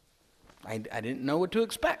didn't know what to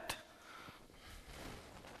expect.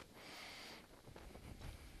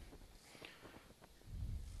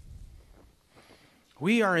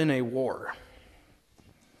 We are in a war.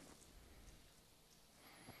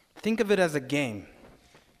 Think of it as a game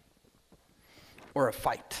or a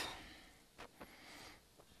fight.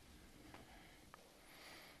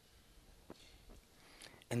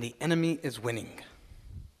 And the enemy is winning.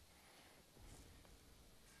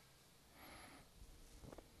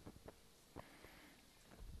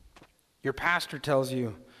 Your pastor tells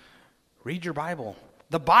you, read your Bible.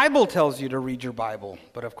 The Bible tells you to read your Bible.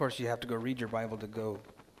 But of course you have to go read your Bible to go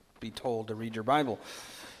be told to read your Bible.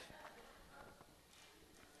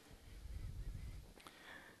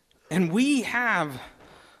 And we have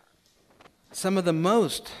some of the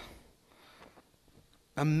most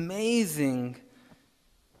amazing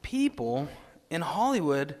people in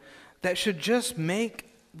Hollywood that should just make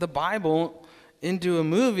the Bible into a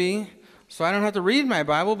movie so I don't have to read my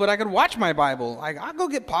Bible, but I could watch my Bible. I'll go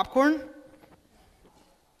get popcorn.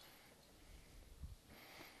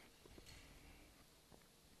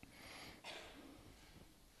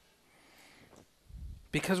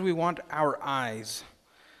 Because we want our eyes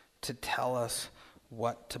to tell us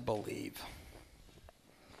what to believe.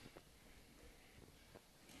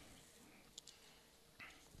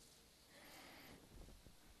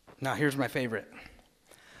 Now here's my favorite.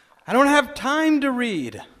 I don't have time to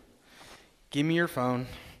read. Give me your phone.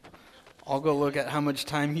 I'll go look at how much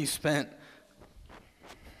time you spent.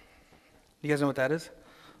 You guys know what that is?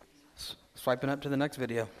 Swiping up to the next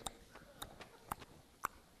video.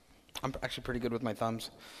 I'm actually pretty good with my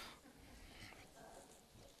thumbs.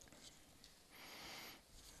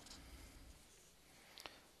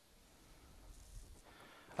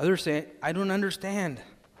 Others say, I don't understand,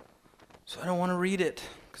 so I don't want to read it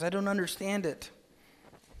because I don't understand it.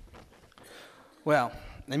 Well,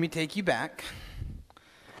 let me take you back.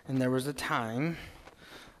 And there was a time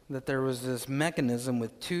that there was this mechanism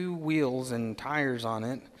with 2 wheels and tires on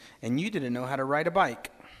it, and you didn't know how to ride a bike.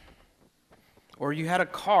 Or you had a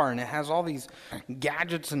car and it has all these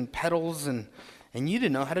gadgets and pedals and you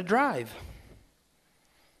didn't know how to drive.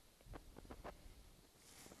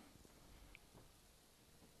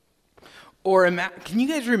 Or can you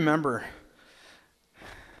guys remember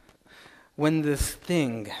when this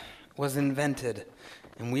thing was invented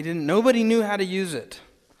and nobody knew how to use it?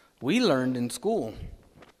 We learned in school.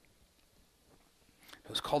 It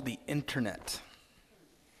was called the internet.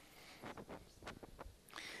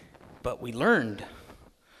 But we learned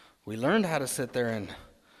how to sit there and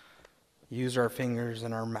use our fingers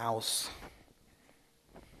and our mouse.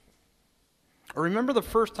 Or remember the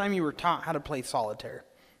first time you were taught how to play solitaire?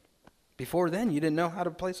 Before then, you didn't know how to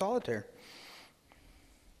play solitaire.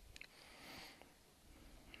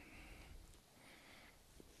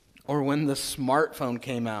 Or when the smartphone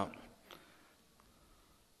came out.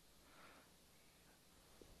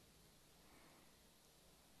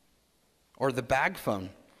 Or the bag phone.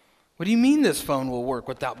 What do you mean this phone will work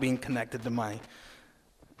without being connected to my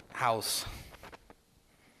house?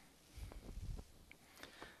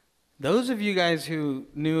 Those of you guys who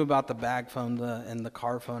knew about the bag phone and the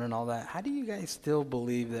car phone and all that, how do you guys still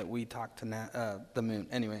believe that we talked to the moon?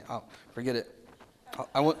 Anyway, I'll forget it.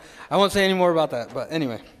 I won't say any more about that. But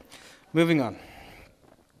anyway, moving on.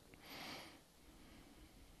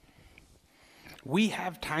 We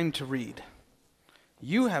have time to read.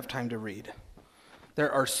 You have time to read.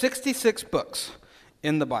 There are 66 books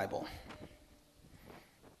in the Bible.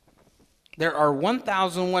 There are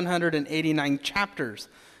 1,189 chapters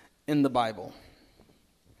in the Bible.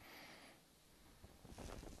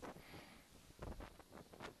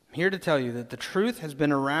 I'm here to tell you that the truth has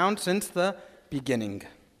been around since the beginning.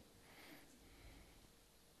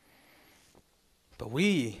 But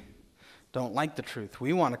we don't like the truth.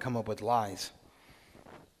 We want to come up with lies.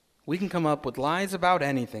 We can come up with lies about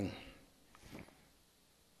anything.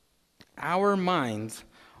 Our minds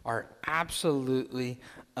are absolutely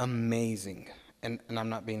amazing. And I'm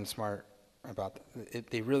not being smart about that.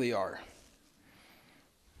 They really are.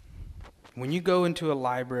 When you go into a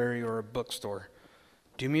library or a bookstore,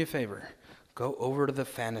 do me a favor. Go over to the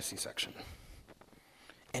fantasy section.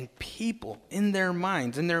 And people in their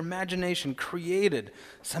minds, in their imagination, created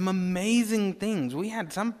some amazing things. We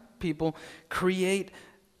had some people create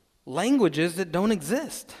languages that don't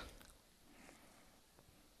exist.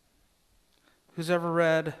 Who's ever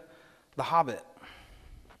read The Hobbit?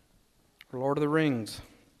 Or Lord of the Rings?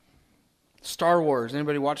 Star Wars.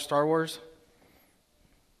 Anybody watch Star Wars?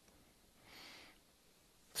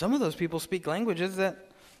 Some of those people speak languages that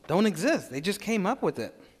don't exist. They just came up with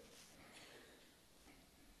it.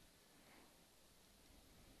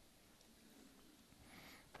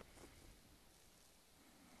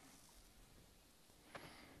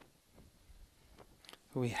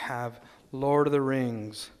 We have Lord of the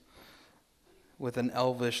Rings with an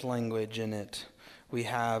elvish language in it. We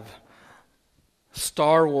have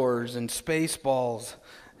Star Wars and Spaceballs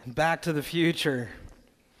and Back to the Future.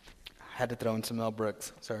 I had to throw in some Mel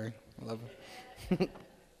Brooks. Sorry. I love him.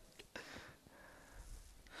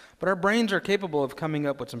 But our brains are capable of coming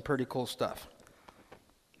up with some pretty cool stuff.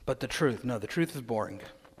 But the truth is boring.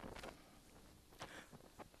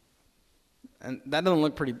 And that doesn't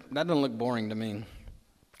look boring to me.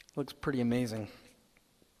 It looks pretty amazing.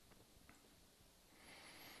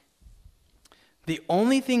 The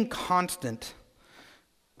only thing constant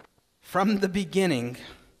from the beginning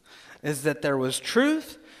is that there was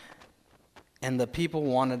truth and the people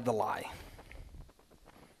wanted the lie.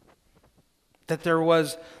 That there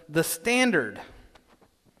was the standard,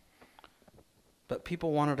 but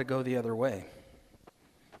people wanted to go the other way.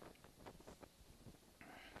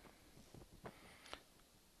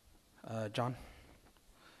 John?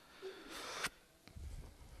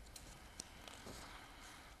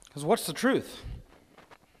 Because what's the truth?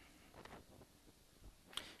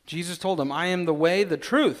 Jesus told him, I am the way, the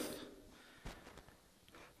truth,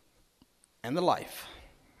 and the life.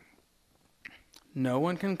 No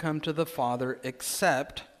one can come to the Father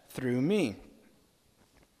except through me.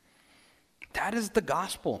 That is the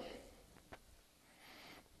gospel.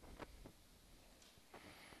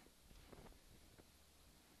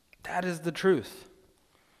 That is the truth.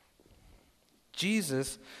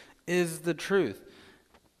 Jesus is the truth.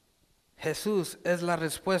 Jesús es la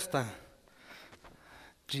respuesta.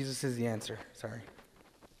 Jesus is the answer. Sorry.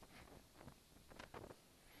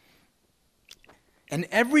 And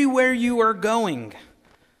everywhere you are going,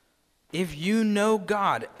 if you know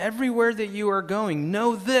God, everywhere that you are going,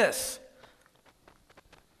 know this: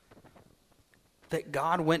 that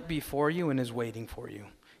God went before you and is waiting for you.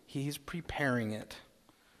 He's preparing it.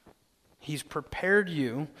 He's prepared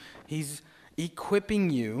you. He's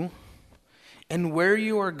equipping you. And where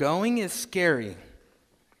you are going is scary.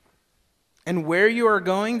 And where you are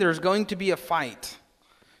going, there's going to be a fight.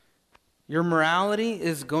 Your morality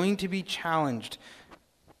is going to be challenged.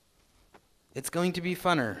 It's going to be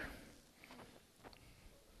funner.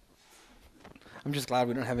 I'm just glad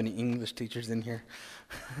we don't have any English teachers in here.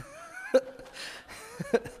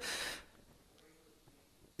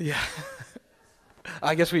 Yeah.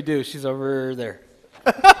 I guess we do. She's over there.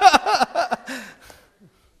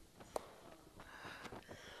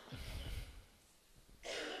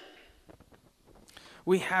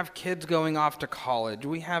 We have kids going off to college.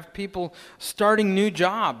 We have people starting new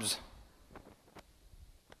jobs.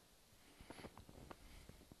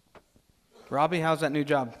 Robbie, how's that new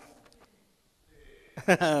job?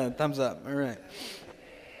 Thumbs up. All right.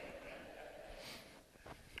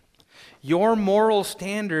 Your moral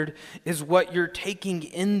standard is what you're taking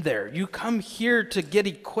in there. You come here to get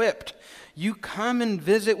equipped. You come and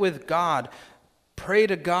visit with God. Pray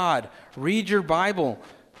to God. Read your Bible.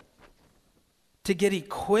 To get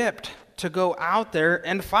equipped to go out there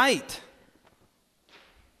and fight.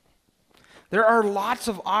 There are lots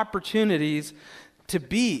of opportunities to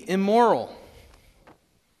be immoral.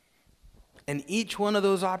 And each one of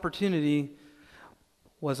those opportunities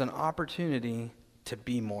was an opportunity to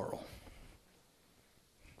be moral.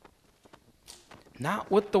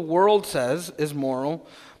 Not what the world says is moral,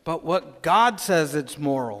 but what God says it's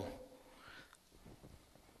moral.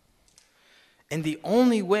 And the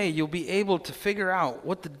only way you'll be able to figure out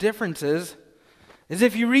what the difference is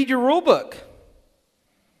if you read your rule book.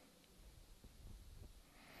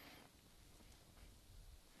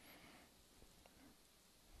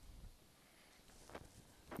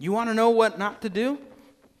 You want to know what not to do?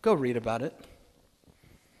 Go read about it.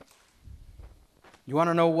 You want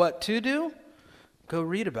to know what to do? Go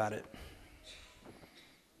read about it.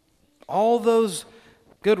 All those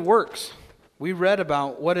good works, we read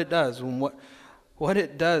about what it does and what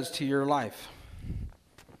it does to your life.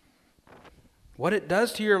 What it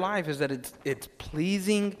does to your life is that it's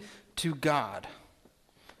pleasing to God.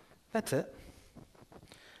 That's it.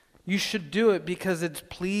 You should do it because it's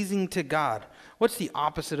pleasing to God. What's the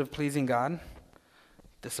opposite of pleasing God?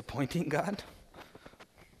 Disappointing God?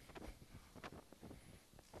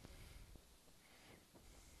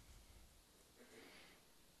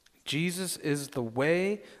 Jesus is the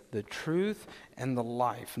way, the truth, and the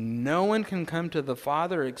life. No one can come to the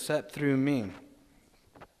Father except through me.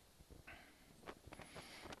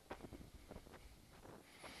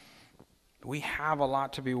 We have a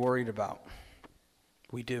lot to be worried about.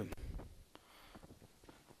 We do.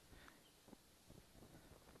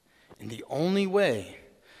 And the only way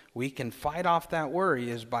we can fight off that worry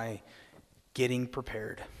is by getting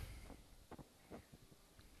prepared.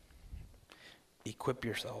 Equip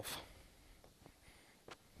yourself.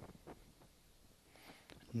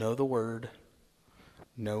 Know the Word.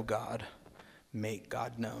 Know God. Make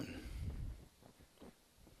God known.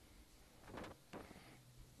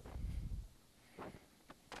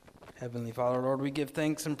 Heavenly Father, Lord, we give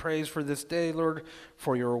thanks and praise for this day, Lord,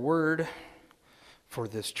 for your Word, for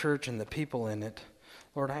this church and the people in it.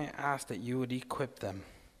 Lord, I ask that you would equip them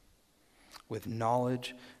with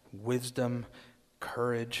knowledge, wisdom,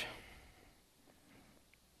 courage,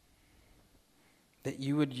 that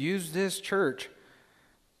you would use this church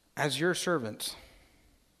as your servants.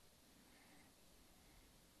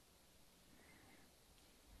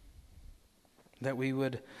 That we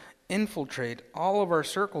would infiltrate all of our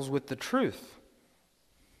circles with the truth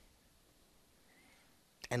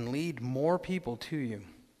and lead more people to you.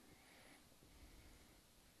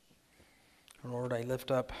 Lord, I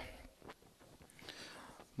lift up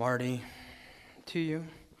Marty to you.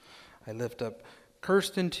 I lift up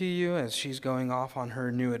Kirsten to you as she's going off on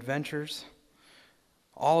her new adventures.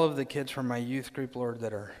 All of the kids from my youth group, Lord,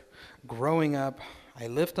 that are growing up, I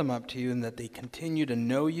lift them up to you and that they continue to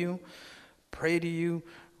know you, pray to you,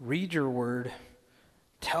 read your word,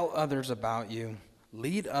 tell others about you,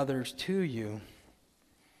 lead others to you,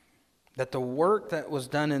 that the work that was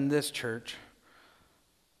done in this church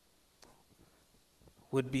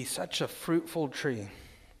would be such a fruitful tree.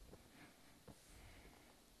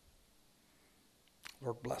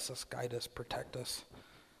 Lord, bless us, guide us, protect us.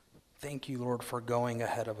 Thank you, Lord, for going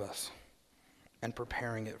ahead of us and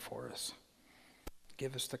preparing it for us.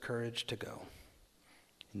 Give us the courage to go.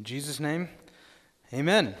 In Jesus' name,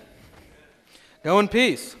 amen. Go in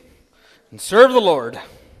peace and serve the Lord.